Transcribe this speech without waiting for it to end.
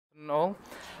All.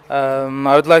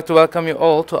 I would like to welcome you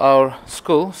all to our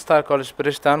school, Star College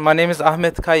Bridgetown. My name is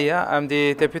Ahmed Kaya. I'm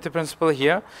the deputy principal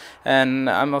here, and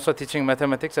I'm also teaching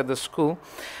mathematics at the school.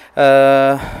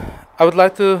 I would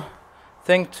like to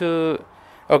thank to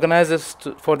organizers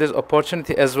for this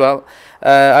opportunity as well.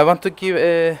 I want to give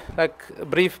a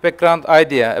brief background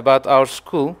idea about our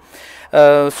school.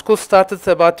 School started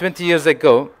about 20 years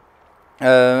ago.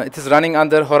 It is running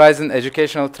under Horizon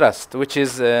Educational Trust, which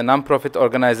is a non-profit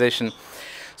organization.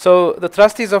 So the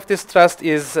trustees of this trust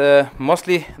is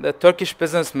mostly the Turkish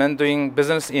businessmen doing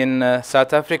business in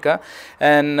South Africa.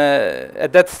 And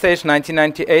at that stage,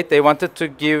 1998, they wanted to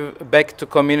give back to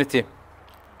community.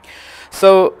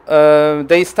 So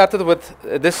they started with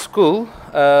this school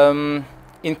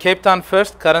in Cape Town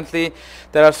first. Currently,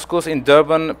 there are schools in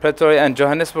Durban, Pretoria, and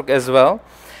Johannesburg as well.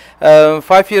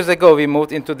 5 years ago, we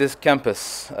moved into this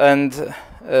campus, and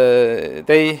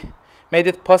they made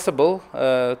it possible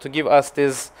to give us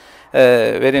this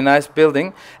very nice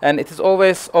building, and it is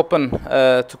always open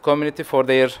to community for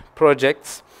their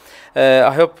projects.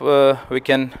 I hope we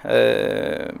can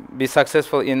be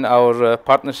successful in our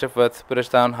partnership with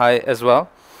Bridgetown High as well.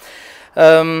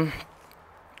 There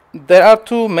are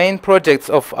two main projects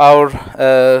of our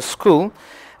school.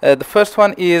 The first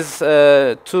one is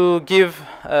to give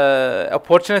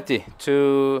opportunity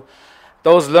to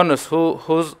those learners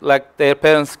whose their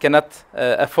parents cannot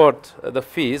afford the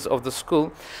fees of the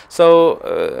school. So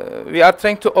we are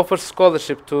trying to offer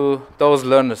scholarship to those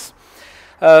learners.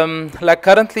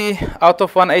 Currently, out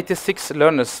of 186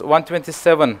 learners,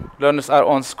 127 learners are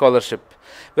on scholarship,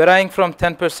 varying from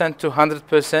 10% to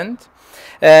 100%,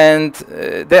 and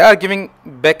they are giving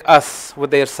back us with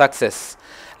their success.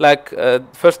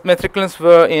 First matriculants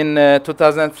were in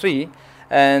 2003,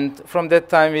 and from that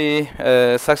time we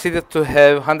succeeded to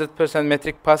have 100%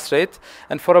 metric pass rate,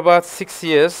 and for about 6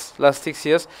 years, last 6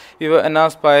 years, we were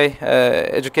announced by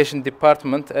Education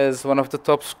Department as one of the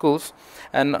top schools,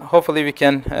 and hopefully we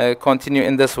can continue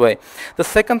in this way. The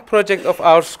second project of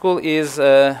our school is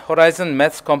Horizon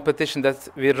Maths competition that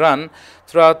we run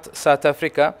throughout South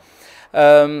Africa.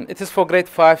 It is for grade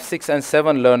 5, 6, and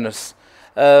 7 learners.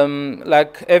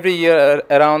 Every year,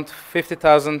 around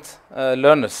 50,000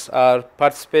 learners are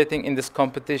participating in this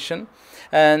competition.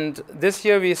 And this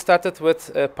year we started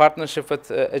with a partnership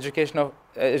with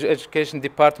Education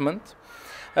Department.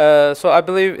 So I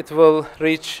believe it will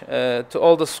reach to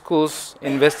all the schools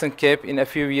in Western Cape in a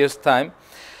few years' time.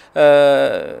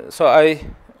 So I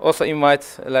also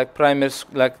invite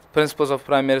principals of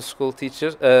primary school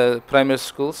teachers, primary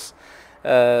schools.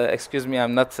 Excuse me,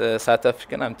 I'm not South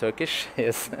African, I'm Turkish,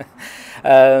 yes.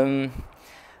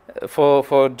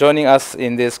 For joining us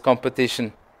in this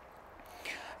competition.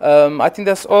 I think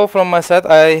that's all from my side.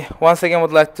 I once again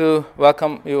would like to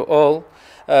welcome you all.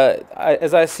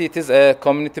 As I see, it is a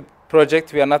community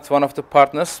project. We are not one of the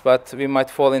partners, but we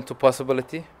might fall into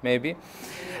possibility, maybe.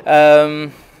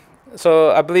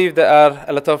 So I believe there are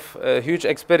a lot of huge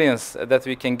experience that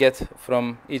we can get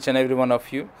from each and every one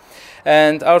of you.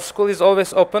 And our school is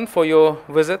always open for your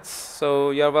visits, so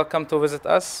you are welcome to visit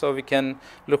us so we can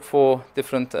look for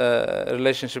different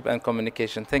relationship and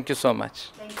communication. Thank you so much.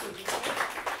 Thank you.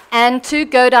 And to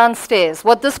go downstairs.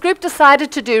 What this group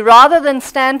decided to do, rather than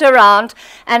stand around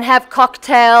and have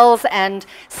cocktails and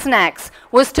snacks,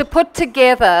 was to put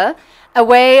together a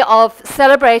way of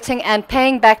celebrating and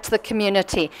paying back to the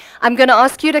community. I'm going to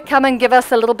ask you to come and give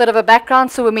us a little bit of a background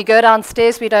so when we go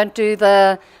downstairs we don't do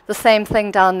the same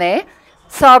thing down there.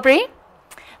 Sabri,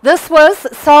 this was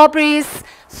Sabri's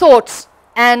thoughts,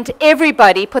 and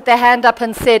everybody put their hand up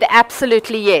and said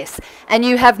absolutely yes. And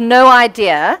you have no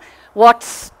idea what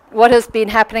has been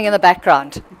happening in the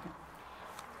background.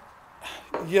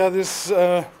 Yeah, this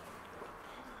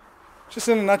just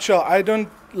in a nutshell, I don't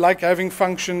like having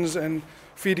functions and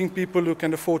feeding people who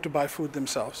can afford to buy food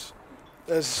themselves.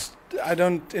 I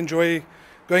don't enjoy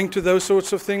going to those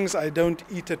sorts of things. I don't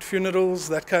eat at funerals,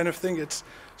 that kind of thing. It's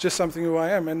just something who I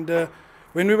am. And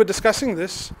when we were discussing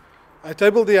this, I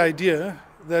tabled the idea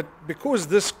that because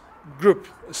this group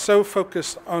is so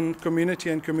focused on community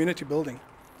and community building,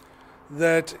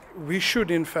 that we should,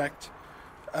 in fact,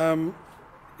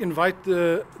 invite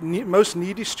the most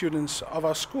needy students of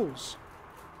our schools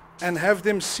and have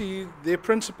them see their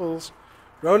principals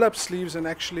roll up sleeves and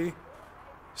actually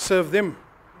serve them.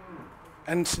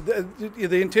 And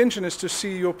the intention is to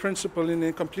see your principal in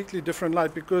a completely different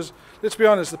light, because let's be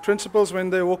honest, the principals, when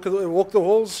they walk the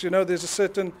halls, there's a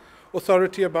certain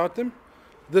authority about them.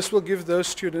 This will give those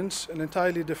students an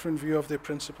entirely different view of their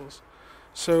principals.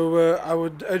 So I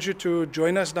would urge you to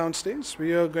join us downstairs.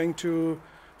 We are going to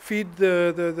feed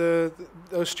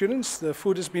those students. The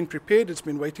food has been prepared, it's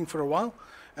been waiting for a while,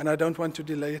 and I don't want to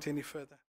delay it any further.